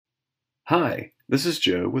Hi, this is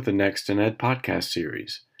Joe with the Next in Ed podcast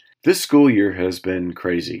series. This school year has been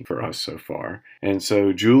crazy for us so far, and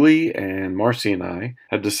so Julie and Marcy and I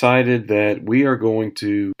have decided that we are going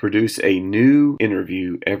to produce a new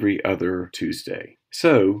interview every other Tuesday.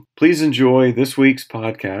 So please enjoy this week's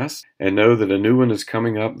podcast and know that a new one is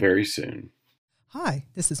coming up very soon. Hi,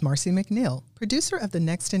 this is Marcy McNeil, producer of the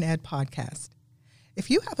Next in Ed podcast. If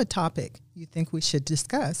you have a topic you think we should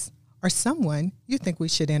discuss or someone you think we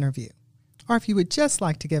should interview, or if you would just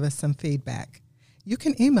like to give us some feedback, you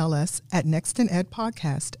can email us at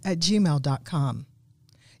nextinedpodcast@gmail.com.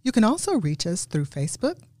 You can also reach us through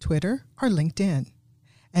Facebook, Twitter, or LinkedIn.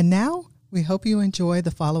 And now, we hope you enjoy the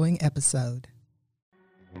following episode.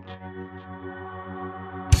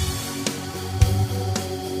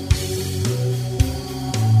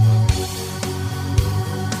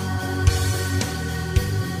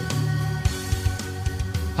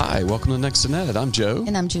 Hi, welcome to Next in Ed. I'm Joe.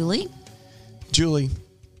 And I'm Julie. Julie,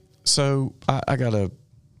 so I got to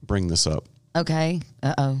bring this up. Okay.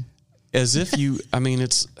 Uh-oh. As if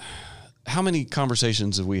it's, how many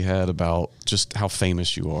conversations have we had about just how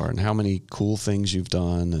famous you are and how many cool things you've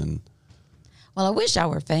done? And well, I wish I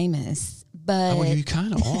were famous, but... Oh, you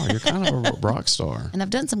kind of are. You're kind of a rock star. And I've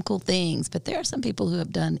done some cool things, but there are some people who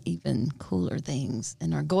have done even cooler things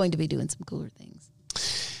and are going to be doing some cooler things.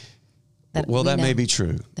 That may be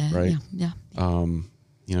true, right? Yeah.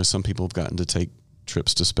 Some people have gotten to take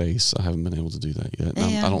trips to space. I haven't been able to do that yet.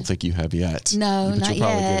 Yeah. I don't think you have yet. No, but not you'll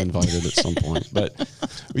probably yet. get invited at some point. But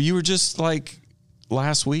you were just like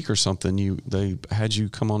last week or something. They had you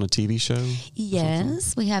come on a TV show.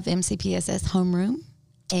 Yes, we have MCPSS Homeroom,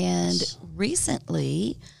 and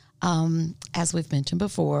recently, as we've mentioned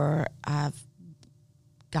before, I've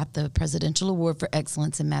got the Presidential Award for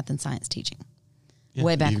Excellence in Math and Science Teaching. Yeah,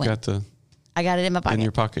 Way back when. I got it in my pocket. In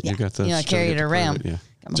your pocket, yeah. You got the. I carry it around.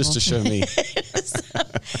 Just to show me.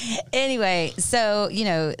 Anyway, so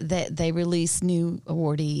they release new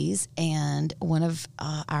awardees, and one of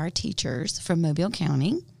our teachers from Mobile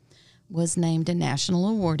County was named a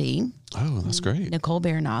national awardee. Oh, that's great. Nicole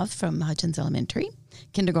Baranov from Hutchins Elementary,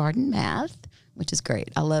 kindergarten math, which is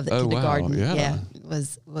great. I love that kindergarten. Wow. Yeah.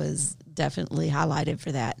 was definitely highlighted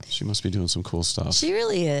for that. She must be doing some cool stuff. She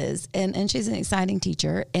really is, and she's an exciting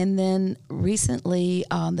teacher. And then recently,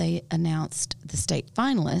 they announced the state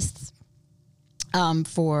finalists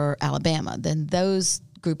for Alabama. Then those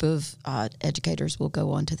group of educators will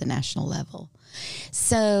go on to the national level.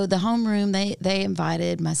 So the homeroom, they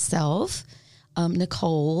invited myself,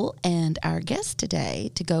 Nicole, and our guest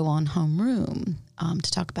today to go on homeroom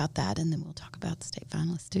to talk about that, and then we'll talk about the state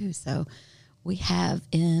finalists too. So we have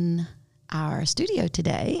in our studio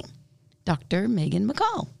today Dr. Megan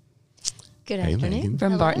McCall. Good afternoon. Megan.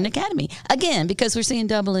 From Barton Academy. Again, because we're seeing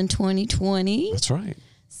double in 2020. That's right.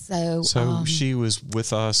 So she was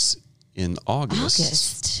with us in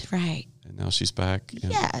August. Right. And now she's back.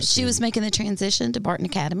 She was making the transition to Barton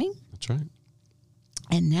Academy. That's right.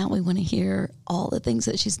 And now we want to hear all the things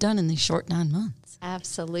that she's done in these short 9 months.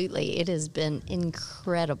 Absolutely. It has been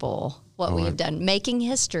incredible what we have done, making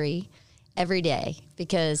history every day,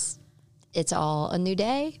 because it's all a new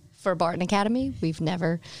day for Barton Academy. We've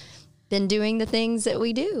never been doing the things that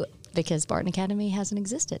we do because Barton Academy hasn't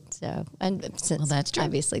existed. So, and since that's true.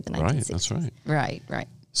 Obviously the 1960s. Right, that's right. Right.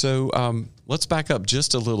 So let's back up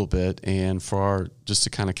just a little bit, and just to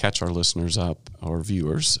kind of catch our listeners up, our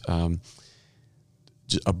viewers,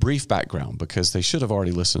 a brief background, because they should have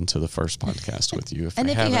already listened to the first podcast with you. And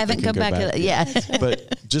if you haven't, come back.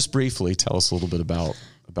 But just briefly, tell us a little bit about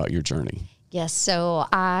your journey. Yes, so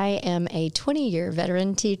I am a 20-year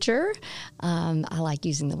veteran teacher. I like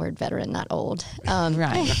using the word veteran, not old.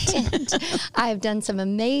 Right. And I've done some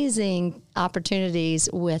amazing opportunities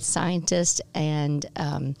with scientists and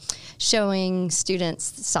showing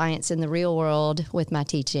students science in the real world with my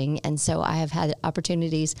teaching. And so I have had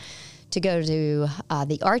opportunities to go to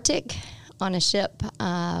the Arctic on a ship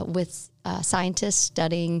with scientists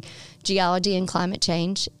studying geology and climate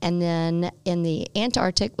change, and then in the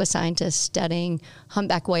Antarctic with scientists studying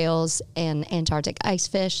humpback whales and Antarctic ice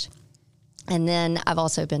fish. And then I've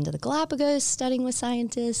also been to the Galapagos studying with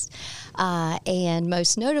scientists. And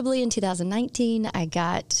most notably in 2019, I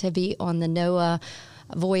got to be on the NOAA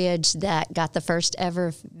voyage that got the first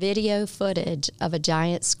ever video footage of a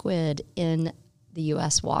giant squid in the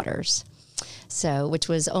U.S. waters. So, which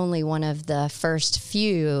was only one of the first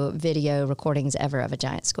few video recordings ever of a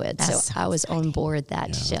giant squid. That's I was on board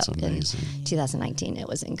that ship in amazing. 2019. It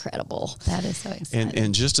was incredible. That is so exciting.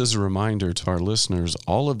 And just as a reminder to our listeners,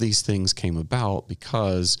 all of these things came about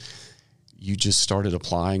because you just started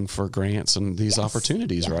applying for grants and these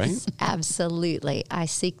opportunities, right? Absolutely. I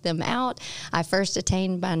seek them out. I first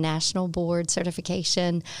attained my national board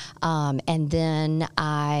certification, and then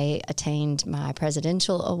I attained my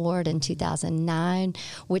presidential award in 2009,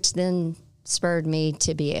 which then spurred me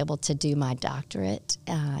to be able to do my doctorate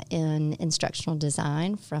in instructional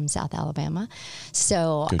design from South Alabama.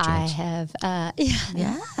 So I have,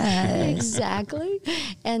 exactly.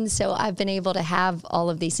 And so I've been able to have all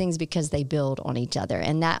of these things because they build on each other.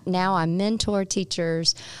 And that now I mentor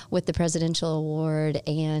teachers with the presidential award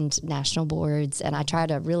and national boards, and I try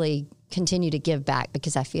to really continue to give back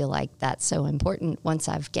because I feel like that's so important once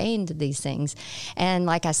I've gained these things. And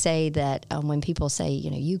like I say that when people say,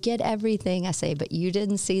 you get everything, I say, but you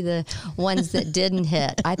didn't see the ones that didn't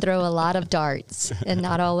hit. I throw a lot of darts and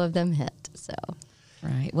not all of them hit. So.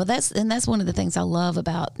 Right. Well, that's one of the things I love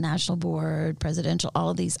about National Board, presidential, all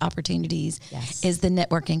of these opportunities is the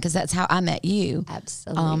networking, because that's how I met you.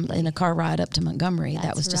 Absolutely. In a car ride up to Montgomery. That's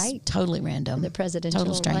that was just right. totally random. The presidential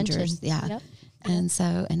total strangers. luncheon. Yeah. Yep.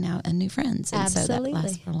 And now new friends. And Absolutely. so that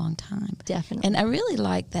lasts for a long time. Definitely. And I really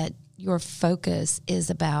like that your focus is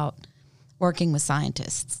about working with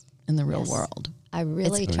scientists in the real world. I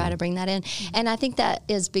really try to bring that in. And I think that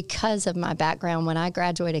is because of my background. When I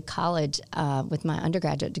graduated college with my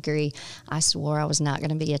undergraduate degree, I swore I was not going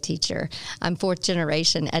to be a teacher. I'm fourth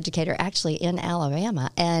generation educator, actually in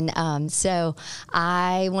Alabama. And so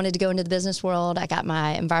I wanted to go into the business world. I got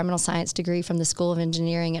my environmental science degree from the School of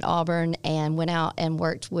Engineering at Auburn and went out and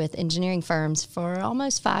worked with engineering firms for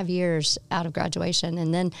almost 5 years out of graduation.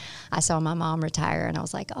 And then I saw my mom retire and I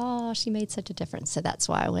was like, oh, she made such a difference. So that's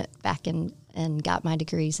why I went back and got my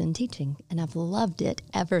degrees in teaching, and I've loved it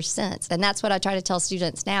ever since. And that's what I try to tell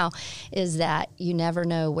students now, is that you never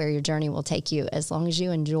know where your journey will take you as long as you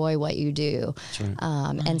enjoy what you do. Right.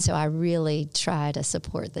 And so I really try to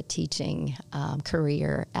support the teaching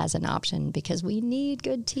career as an option because we need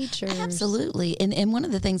good teachers. Absolutely. And one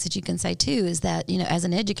of the things that you can say too is that, as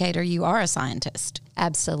an educator, you are a scientist.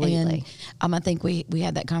 Absolutely. And I think we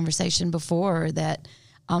had that conversation before that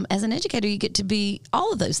as an educator, you get to be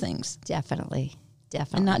all of those things. Definitely.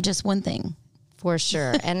 And not just one thing. For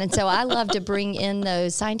sure. And so I love to bring in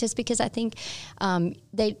those scientists because I think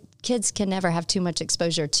kids can never have too much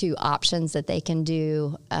exposure to options that they can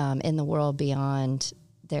do in the world beyond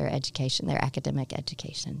their education, their academic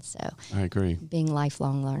education. So I agree. Being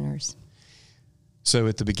lifelong learners. So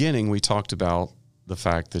at the beginning, we talked about the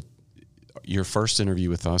fact that your first interview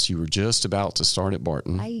with us, you were just about to start at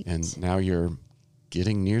Barton. Right. And now you're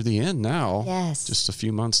getting near the end now. Yes. Just a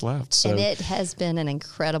few months left. So and it has been an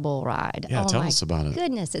incredible ride. Yeah, tell us about it.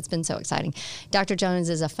 Goodness, it's been so exciting. Dr. Jones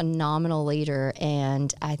is a phenomenal leader,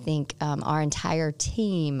 and I think our entire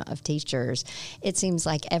team of teachers, it seems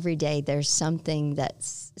like every day there's something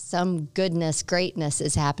that's some goodness, greatness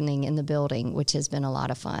is happening in the building, which has been a lot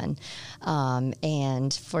of fun.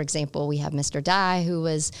 And for example, we have Mr. Dye, who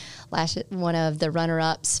was one of the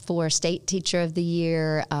runner-ups for State Teacher of the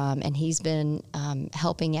Year, and he's been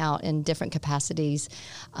helping out in different capacities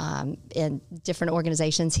in different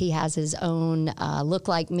organizations. He has his own Look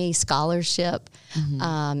Like Me scholarship,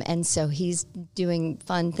 and so he's doing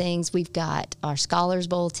fun things. We've got our Scholars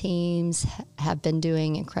Bowl teams have been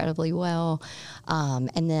doing incredibly well,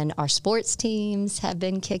 and then our sports teams have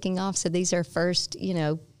been kicking off. So these are first,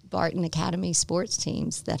 Barton Academy sports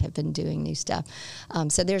teams that have been doing new stuff.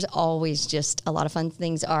 So there's always just a lot of fun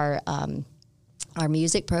things. Our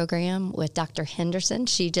music program with Dr. Henderson.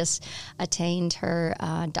 She just attained her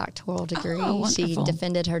doctoral degree. Oh, she wonderful.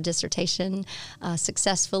 defended her dissertation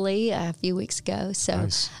successfully a few weeks ago. So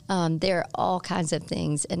Nice. there are all kinds of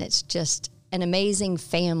things, and it's just an amazing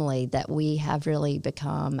family that we have really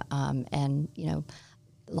become. And,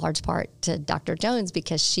 large part to Dr. Jones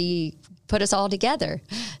because she put us all together.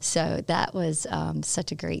 So that was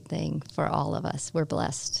such a great thing for all of us. We're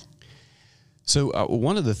blessed. So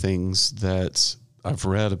one of the things that I've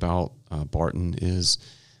read about Barton is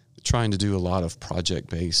trying to do a lot of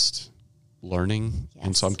project-based learning. Yes.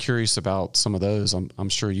 And so I'm curious about some of those. I'm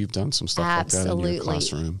sure you've done some stuff like that in your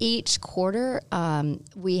classroom. Each quarter,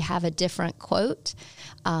 we have a different quote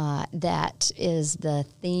that is the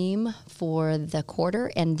theme for the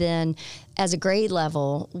quarter. And then as a grade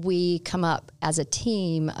level, we come up as a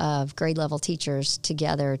team of grade level teachers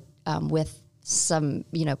together with some,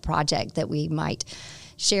 project that we might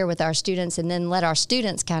share with our students, and then let our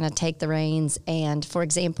students kind of take the reins. And for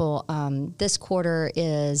example, this quarter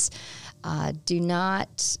is do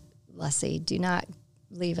not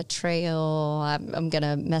leave a trail. I'm going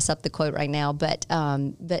to mess up the quote right now, but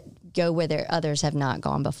go where others have not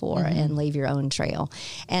gone before and leave your own trail.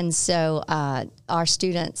 And so our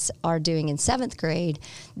students are doing in 7th grade,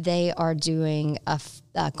 they are doing a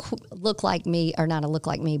look like me, or not a look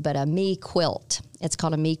like me, but a me quilt. It's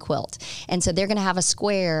called a me quilt. And so they're going to have a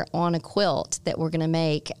square on a quilt that we're going to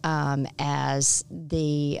make as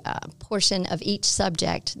the portion of each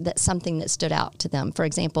subject, that's something that stood out to them. For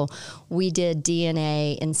example, we did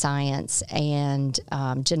DNA in science and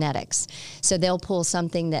genetics. So they'll pull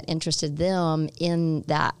something that interested them in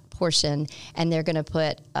that portion, and they're going to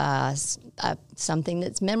put something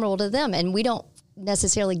that's memorable to them. And we don't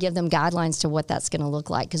necessarily give them guidelines to what that's going to look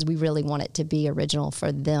like, because we really want it to be original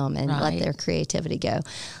for them and let their creativity go.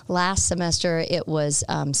 Last semester it was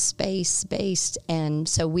space based, and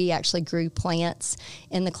so we actually grew plants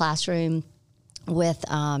in the classroom with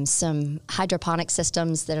some hydroponic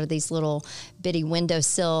systems that are these little bitty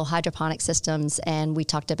windowsill hydroponic systems, and we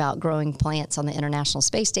talked about growing plants on the International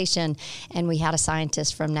Space Station, and we had a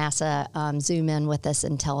scientist from NASA zoom in with us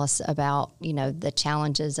and tell us about, you know, the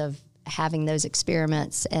challenges of having those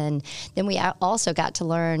experiments. And then we also got to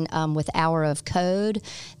learn with Hour of Code.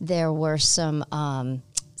 There were some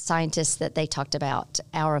scientists that they talked about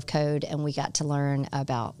Hour of Code, and we got to learn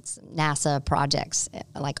about NASA projects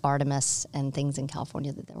like Artemis and things in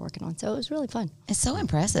California that they're working on. So it was really fun. It's so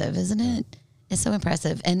impressive, isn't it? It's so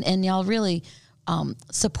impressive. And y'all really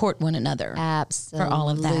support one another. Absolutely. For all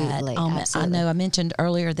of that. Absolutely. I know I mentioned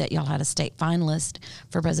earlier that y'all had a state finalist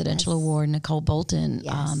for Presidential Award. Nicole Bolton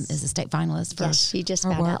is a state finalist for she just her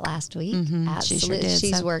found work. out last week. Absolutely. She sure did.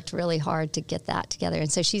 She's worked really hard to get that together.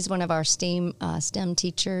 And so she's one of our STEM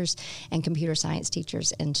teachers and computer science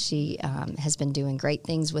teachers, and she has been doing great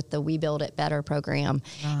things with the We Build It Better program.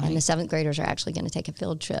 Right. And the 7th graders are actually going to take a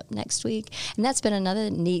field trip next week. And that's been another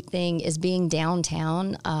neat thing, is being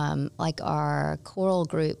downtown, like our choral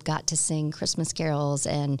group got to sing Christmas carols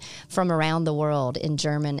and from around the world in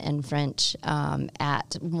German and French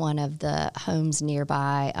at one of the homes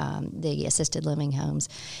nearby, the assisted living homes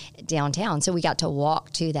downtown. So we got to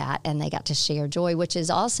walk to that, and they got to share joy, which is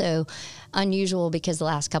also unusual because the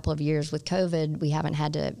last couple of years with COVID, we haven't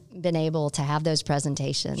been able to have those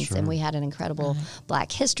presentations. Sure. And we had an incredible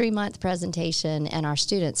Black History Month presentation, and our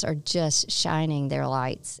students are just shining their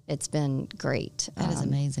lights. It's been great. That is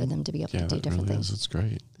amazing for them to be able to do different things. It's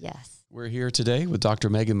great. Yes. We're here today with Dr.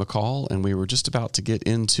 Megan McCall, and we were just about to get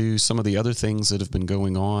into some of the other things that have been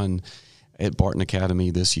going on at Barton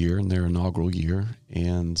Academy this year in their inaugural year.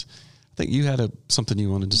 And I think you had something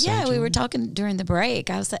you wanted to say. Yeah, Julie? we were talking during the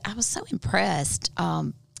break. I was so impressed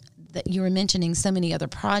that you were mentioning so many other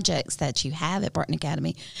projects that you have at Barton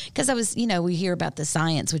Academy, because we hear about the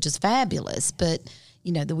science, which is fabulous, but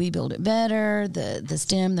the We Build It Better, the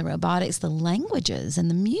STEM, the robotics, the languages, and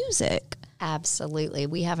the music. Absolutely.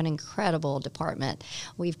 We have an incredible department.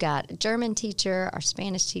 We've got a German teacher, our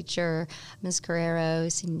Spanish teacher, Ms.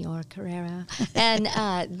 Carrero, Senor Carrera, and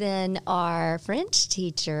then our French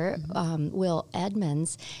teacher, Will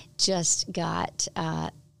Edmonds, just got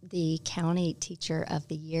the county teacher of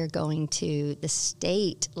the year, going to the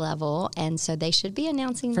state level. And so they should be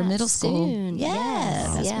announcing for that middle school. Soon.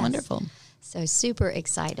 Yes, that's wonderful. So super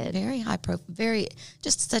excited. Very high profile,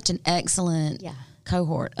 just such an excellent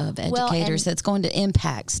cohort of educators that's going to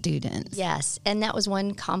impact students. Yes. And that was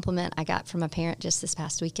one compliment I got from a parent just this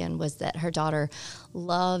past weekend, was that her daughter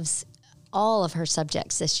loves all of her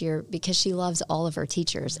subjects this year because she loves all of her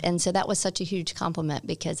teachers. And so that was such a huge compliment,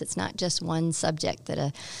 because it's not just one subject that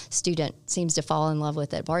a student seems to fall in love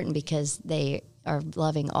with at Barton, because they are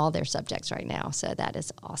loving all their subjects right now. So that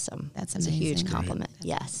is awesome. That's amazing. It's a huge compliment.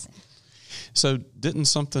 Yes. So didn't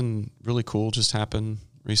something really cool just happen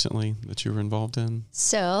recently that you were involved in?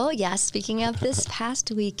 So, speaking of this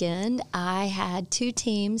past weekend, I had 2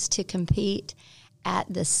 teams to compete at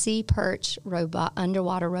the Sea Perch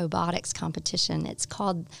underwater robotics competition. It's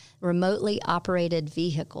called Remotely Operated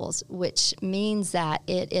Vehicles, which means that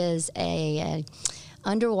it is a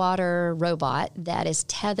underwater robot that is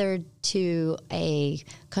tethered to a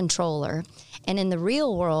controller. And in the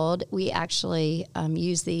real world, we actually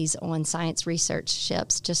use these on science research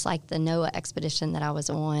ships, just like the NOAA expedition that I was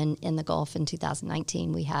on in the Gulf in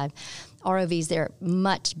 2019. We had ROVs. They're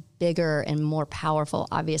much bigger and more powerful,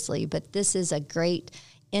 obviously, but this is a great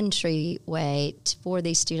entryway for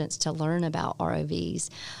these students to learn about ROVs.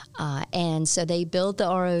 And so they build the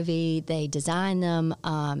ROV, they design them,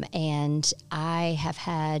 and I have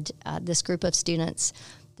had this group of students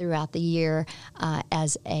throughout the year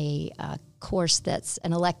as a course that's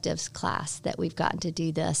an electives class that we've gotten to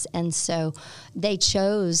do this. And so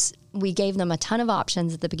we gave them a ton of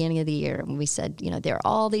options at the beginning of the year. And we said, there are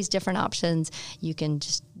all these different options. You can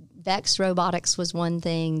just Vex Robotics was one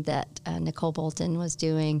thing that Nicole Bolton was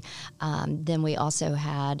doing. Then we also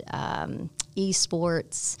had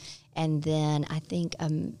esports, and then I think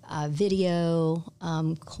a video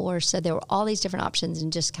course. So there were all these different options,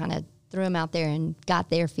 and just kind of threw them out there and got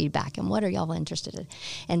their feedback and what are y'all interested in.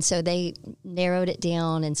 And so they narrowed it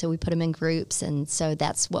down, and so we put them in groups, and so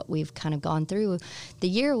that's what we've kind of gone through the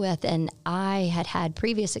year with. And I had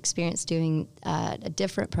previous experience doing a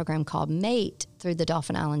different program called MATE through the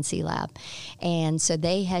Dauphin Island Sea Lab. And so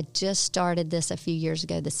they had just started this a few years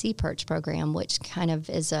ago, the Sea Perch program, which kind of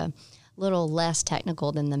is a little less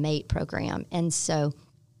technical than the MATE program. And so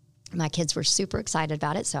my kids were super excited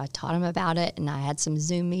about it, so I taught them about it, and I had some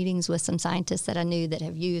Zoom meetings with some scientists that I knew that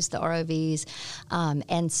have used the ROVs.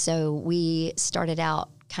 And so we started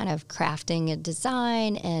out kind of crafting a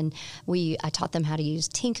design, and I taught them how to use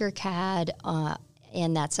Tinkercad,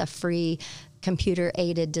 and that's a free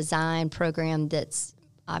computer-aided design program that's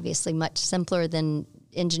obviously much simpler than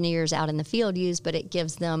engineers out in the field use, but it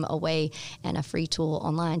gives them a way and a free tool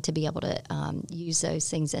online to be able to use those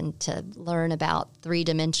things and to learn about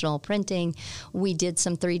three-dimensional printing. We did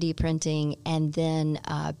some 3D printing, and then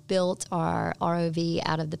built our ROV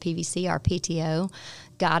out of the PVC. Our PTO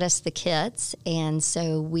got us the kits, and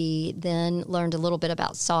so we then learned a little bit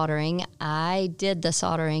about soldering. I did the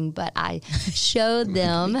soldering, but I showed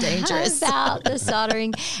them about the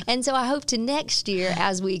soldering. And so I hope to next year,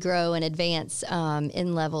 as we grow and advance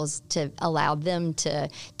in levels, to allow them to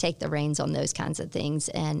take the reins on those kinds of things,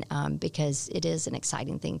 and because it is an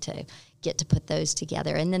exciting thing to get to put those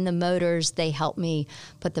together. And then the motors, they helped me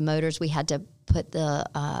put the motors. We had to put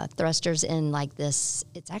the thrusters in like this,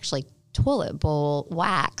 it's actually toilet bowl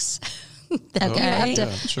wax that you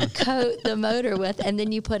have to coat the motor with, and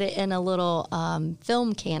then you put it in a little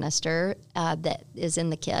film canister that is in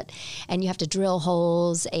the kit, and you have to drill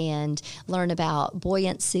holes and learn about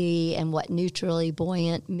buoyancy and what neutrally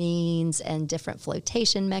buoyant means and different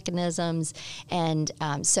flotation mechanisms. And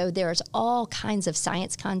so there's all kinds of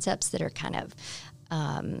science concepts that are kind of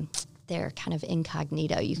they're kind of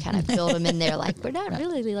incognito. You kind of build them in there like, we're not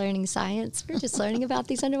really learning science. We're just learning about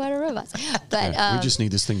these underwater robots. But we just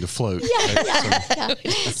need this thing to float. Yeah.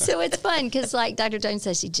 So it's fun because, like Dr. Jones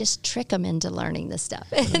says, you just trick them into learning this stuff.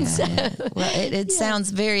 And so, well, it sounds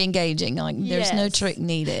very engaging. Like there's no trick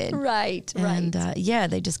needed. Right. And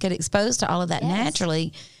they just get exposed to all of that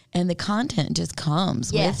naturally. And the content just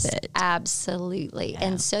comes with it. Absolutely. Yeah.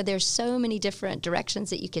 And so there's so many different directions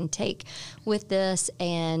that you can take with this.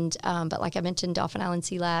 And but like I mentioned, Dauphin Island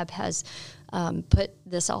Sea Lab has put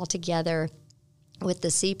this all together with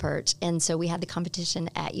the Sea Perch. And so we had the competition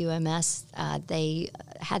at UMS. They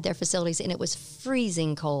had their facilities, and it was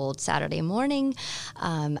freezing cold Saturday morning.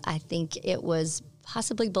 I think it was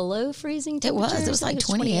possibly below freezing temperatures. It was like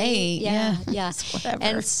 28. Yeah. Whatever.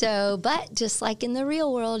 And so, but just like in the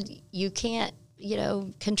real world, you can't,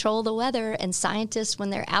 control the weather. And scientists, when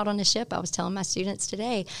they're out on a ship, I was telling my students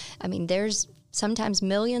today, I mean, there's sometimes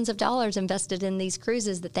millions of dollars invested in these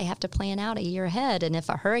cruises that they have to plan out a year ahead. And if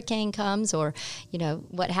a hurricane comes or,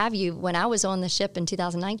 what have you, when I was on the ship in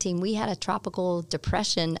 2019, we had a tropical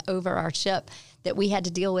depression over our ship that we had to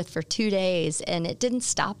deal with for 2 days, and it didn't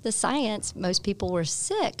stop the science. Most people were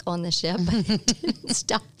sick on the ship, but it didn't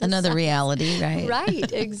stop the Another reality, right?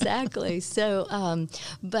 Right, exactly. So,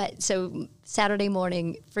 so Saturday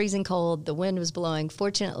morning, freezing cold, the wind was blowing.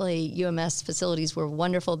 Fortunately, UMS facilities were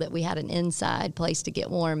wonderful that we had an inside place to get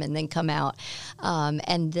warm and then come out.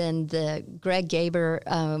 And then Greg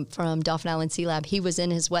Gaber from Dauphin Island Sea Lab, he was in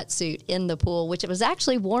his wetsuit in the pool, which it was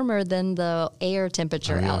actually warmer than the air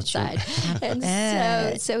temperature outside.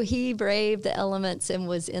 And so he braved the elements and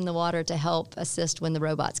was in the water to help assist when the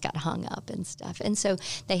robots got hung up and stuff. And so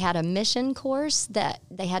they had a mission course that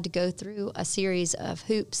they had to go through a series of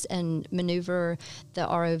hoops and maneuver the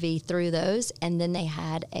ROV through those. And then they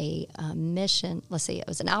had a mission. Let's see, it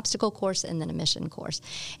was an obstacle course and then a mission course.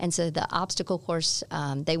 And so the obstacle course,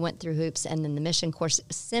 they went through hoops, and then the mission course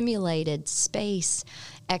simulated space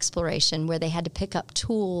exploration where they had to pick up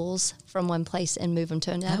tools from one place and move them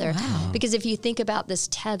to another. Oh, wow. Because if you think about this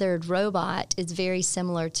tethered robot, it's very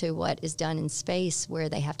similar to what is done in space, where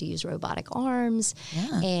they have to use robotic arms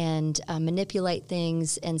and manipulate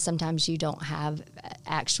things, and sometimes you don't have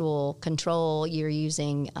actual control. You're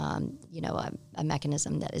using, a a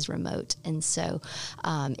mechanism that is remote. And so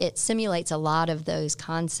it simulates a lot of those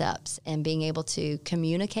concepts, and being able to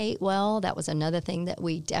communicate well. That was another thing that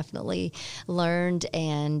we definitely learned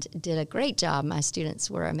and did a great job. My students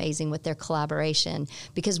were amazing with their collaboration,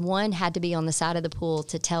 because one had to be on the side of the pool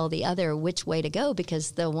to tell the other which way to go,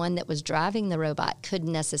 because the one that was driving the robot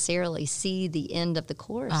couldn't necessarily see the end of the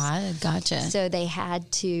course. Gotcha. So they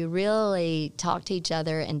had to really talk to each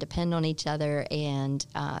other and depend on each other. And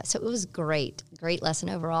so it was great lesson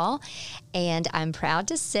overall. And I'm proud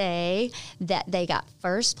to say that they got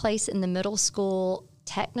first place in the middle school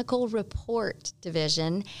technical report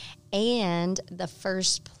division and the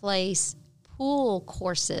first place pool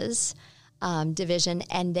courses division,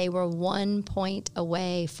 and they were 1 point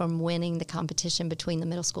away from winning the competition between the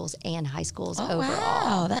middle schools and high schools overall.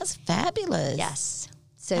 Wow, that's fabulous. Yes.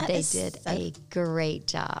 So they did a great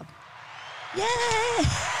job. Yay!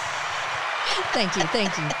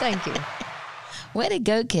 Thank you. Way to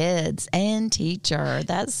go, kids and teacher.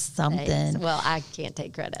 That's something. Thanks. Well, I can't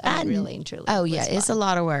take credit. I really and truly. Oh yeah, it's a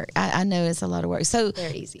lot of work. I know it's a lot of work. So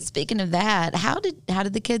very easy. Speaking of that, how did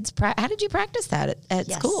the kids how did you practice that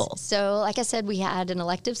at school? So like I said, we had an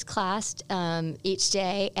electives class each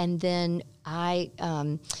day, and then I,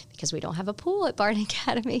 because we don't have a pool at Barton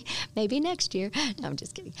Academy, maybe next year. No, I'm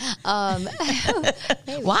just kidding. Why?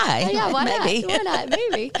 Yeah, why maybe. not? Why not?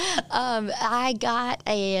 Maybe. I got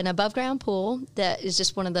an above ground pool that is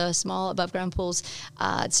just one of the small above ground pools,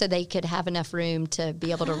 so they could have enough room to be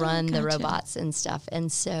able to run the robots and stuff.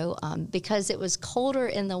 And so because it was colder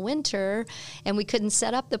in the winter and we couldn't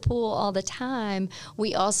set up the pool all the time,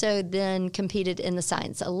 we also then competed in the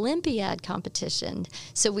Science Olympiad competition.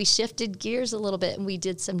 So we shifted gears a little bit, and we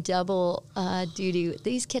did some double duty.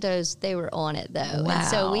 These kiddos, they were on it though. Wow. And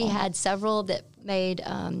so we had several that made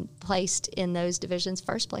placed in those divisions,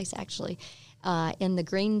 first place actually in the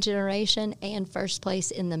green generation, and first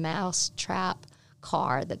place in the mouse trap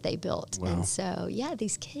car that they built. Wow. And so yeah,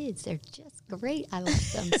 these kids, they're just great. I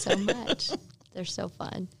love them so much. They're so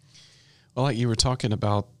fun. Well, like you were talking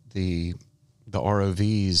about the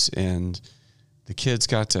ROVs, and the kids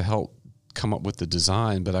got to help come up with the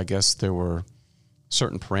design, but I guess there were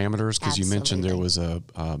certain parameters, because you mentioned there was a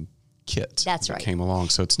kit That's that right. came along.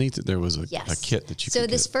 So it's neat that there was a kit that you could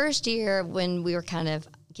this get. first year, when we were kind of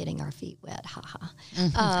getting our feet wet, honey.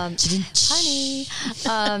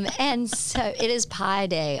 And so it is Pi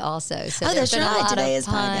Day also. So there's that's been right. a lot Today of is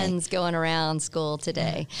Pi Day. puns going around school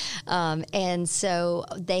today. And so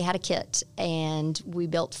they had a kit, and we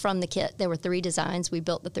built from the kit. There were 3 designs. We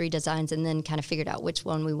built the 3 designs and then kind of figured out which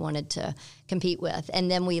one we wanted to compete with. And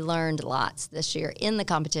then we learned lots this year in the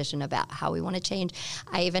competition about how we want to change.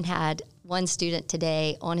 I even had one student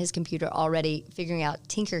today on his computer already figuring out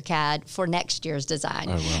Tinkercad for next year's design.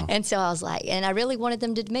 Oh, wow. And so I was like, and I really wanted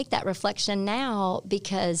them to make that reflection now,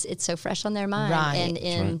 because it's so fresh on their mind. Right. And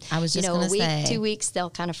in I was just a gonna week, say. 2 weeks,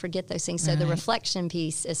 they'll kind of forget those things. So the reflection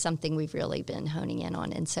piece is something we've really been honing in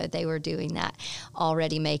on. And so they were doing that,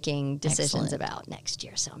 already making decisions Excellent. about next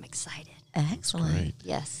year. So I'm excited. Excellent. Great.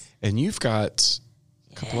 Yes. And you've got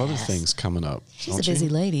a couple other things coming up. She's don't a busy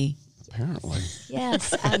you? lady. Apparently.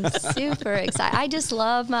 Yes, I'm super excited. I just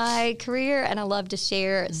love my career, and I love to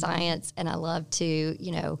share science, and I love to,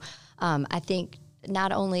 I think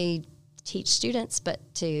not only teach students, but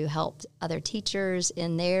to help other teachers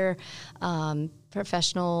in their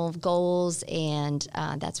professional goals, and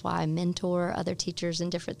that's why I mentor other teachers in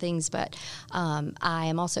different things. But I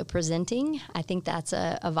am also presenting. I think that's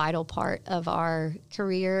a vital part of our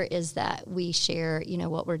career, is that we share,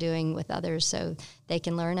 what we're doing with others so they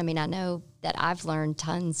can learn. I mean, I know that I've learned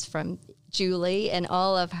tons from Julie and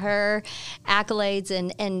all of her accolades,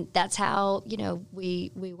 and that's how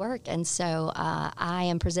we work. And so I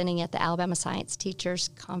am presenting at the Alabama Science Teachers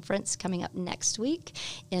Conference coming up next week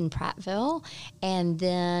in Prattville, and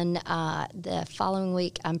then the following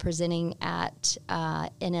week I'm presenting at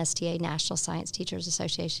NSTA, National Science Teachers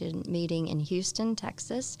Association meeting in Houston,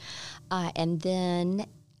 Texas, and then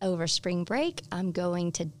over spring break I'm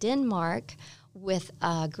going to Denmark with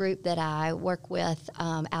a group that I work with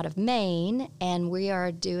out of Maine, and we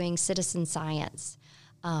are doing citizen science.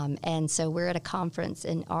 And so we're at a conference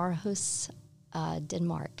in Aarhus,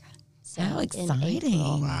 Denmark. So How in exciting.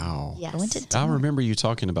 April. Wow. Yes. I went to I remember you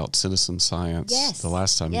talking about citizen science Yes. the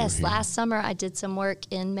last time you were Yes, here. last summer I did some work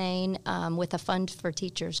in Maine with a Fund for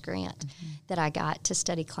Teachers grant that I got to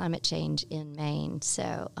study climate change in Maine.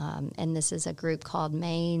 So, and this is a group called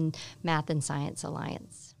Maine Math and Science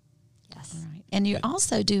Alliance. Yes. All right. And you're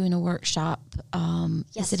also doing a workshop.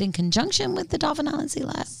 Yes. Is it in conjunction with the Dauphin Island Sea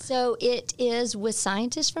Lab? So it is with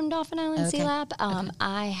scientists from Dauphin Island Sea Okay. Lab.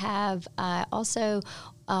 I have also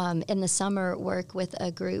in the summer work with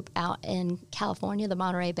a group out in California, the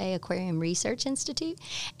Monterey Bay Aquarium Research Institute,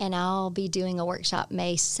 and I'll be doing a workshop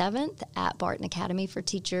May 7th at Barton Academy for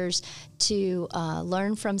teachers to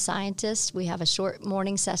learn from scientists. We have a short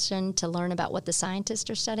morning session to learn about what the scientists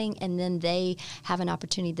are studying, and then they have an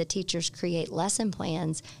opportunity, the teachers create lesson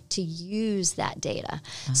plans to use that data.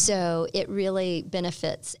 So it really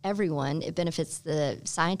benefits everyone. It benefits the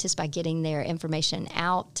scientists by getting their information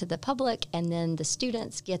out to the public, and then the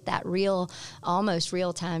students get that almost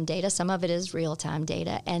real-time data. Some of it is real-time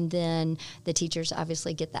data, and then the teachers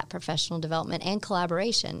obviously get that professional development and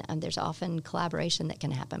collaboration. And there's often collaboration that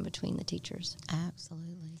can happen between the teachers.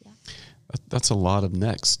 Absolutely. Yeah. That's a lot of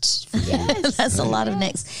nexts for you. That's a lot of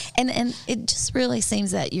next. And it just really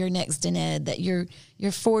seems that you're Next in Ed, that you're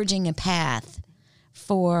forging a path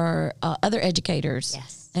for other educators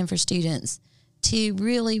and for students to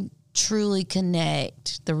really truly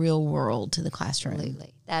connect the real world to the classroom.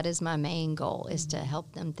 Absolutely. That is my main goal, is to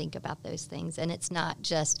help them think about those things. And it's not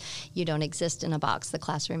just, you don't exist in a box. The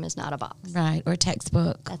classroom is not a box. Right. Or a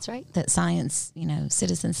textbook. That's right. That science,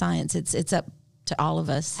 citizen science, it's up to all of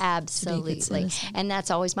us. Absolutely. And that's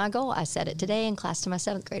always my goal. I said it today in class to my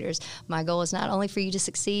 7th graders. My goal is not only for you to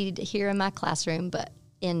succeed here in my classroom, but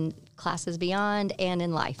in classes beyond and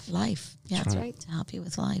in life. Yeah, that's right. To help you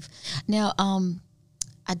with life. Now,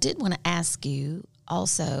 I did want to ask you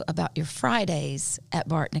also about your Fridays at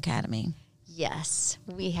Barton Academy. Yes,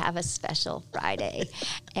 we have a special Friday,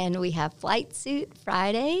 and we have Flight Suit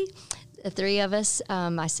Friday. The 3 of us,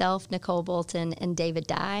 myself, Nicole Bolton, and David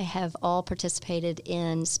Dye, have all participated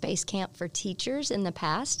in Space Camp for Teachers in the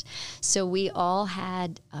past. So we all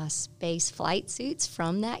had space flight suits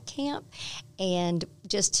from that camp. And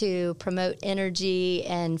just to promote energy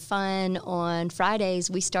and fun on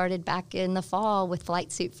Fridays, we started back in the fall with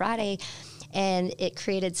Flight Suit Friday. And it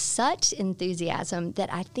created such enthusiasm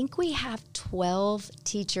that I think we have 12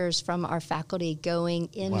 teachers from our faculty going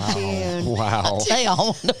in June. Wow. They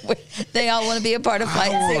all want to be a part of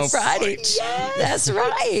Flight Suit Friday. Yes, that's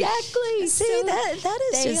right. Exactly. See, So that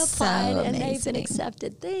is they just applied so and amazing. they've been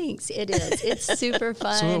accepted. Thanks. It is. It's super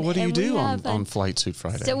fun. So what do you And do we have on Flight Suit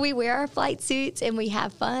Friday? So we wear our flight suits and we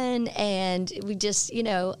have fun, and we just,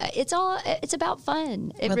 it's about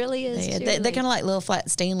fun. It really is. They're kind of like little flat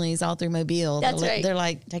Stanleys all through Mobile. That's right. They're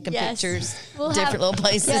like taking pictures, We'll different have- little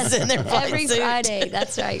places yes, in their flight every suit. Friday.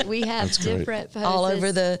 That's right. We have That's great. different poses. all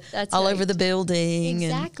over the That's all right. over the building.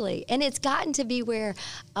 Exactly. And it's gotten to be where,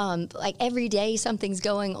 like every day something's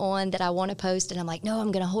going on that I want to post, and I'm like, no,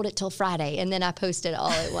 I'm going to hold it till Friday. And then I post it all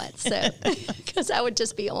at once. So, because I would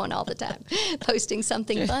just be on all the time posting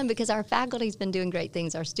something fun, because our faculty's been doing great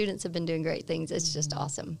things. Our students have been doing great things. It's just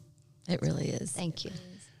awesome. It really is. Thank you.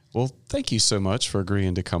 Well, thank you so much for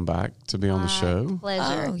agreeing to come back to be on the show.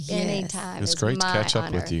 Pleasure. Oh, yes. Anytime. It's great to my catch up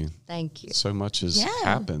honor. with you. Thank you. So much has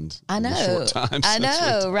happened I know. in the short time I since we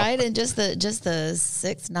know, talked. right? And just the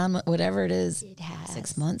 6, 9 months, whatever it is, It has.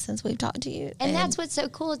 6 months since we've talked to you. And that's what's so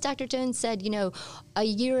cool. As Dr. Jones said, a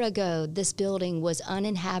year ago, this building was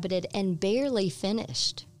uninhabited and barely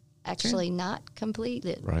finished. Actually, not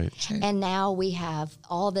completed. Right. And now we have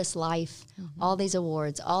all this life, all these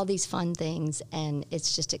awards, all these fun things, and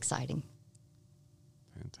it's just exciting.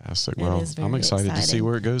 Fantastic. It Well, is very I'm excited to see exciting.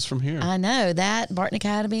 where it goes from here. I know that Barton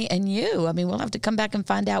Academy and you. I mean, we'll have to come back and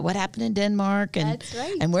find out what happened in Denmark and That's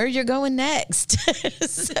right. and where you're going next.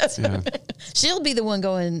 So, Yeah. she'll be the one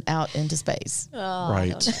going out into space.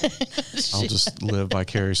 Right. I'll just live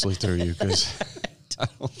vicariously through you, because I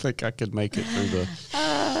don't think I could make it through the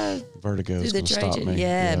vertigo. It's Through going the to stop Trojan. me.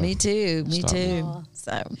 Yeah, me too. Me Stop me. too.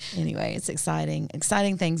 So anyway, it's exciting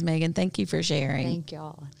things, Megan. Thank you for sharing. Thank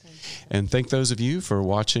y'all. And thank those of you for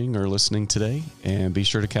watching or listening today. And be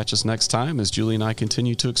sure to catch us next time as Julie and I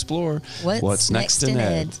continue to explore what's next in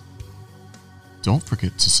Ed. Don't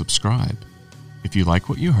forget to subscribe. If you like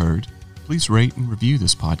what you heard, please rate and review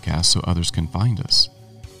this podcast so others can find us.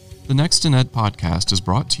 The Next in Ed podcast is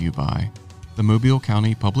brought to you by the Mobile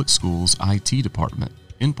County Public Schools IT Department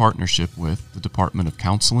in partnership with the Department of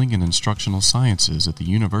Counseling and Instructional Sciences at the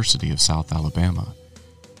University of South Alabama.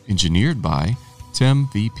 Engineered by Tim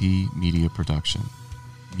VP Media Production.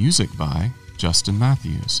 Music by Justin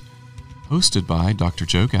Matthews. Hosted by Dr.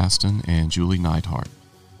 Joe Gaston and Julie Neidhart.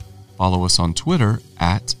 Follow us on Twitter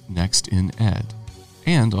at NextInEd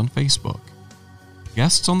and on Facebook.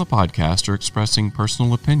 Guests on the podcast are expressing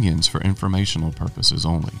personal opinions for informational purposes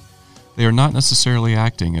only. They are not necessarily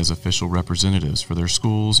acting as official representatives for their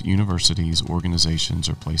schools, universities, organizations,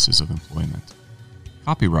 or places of employment.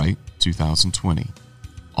 Copyright 2020.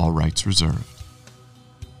 All rights reserved.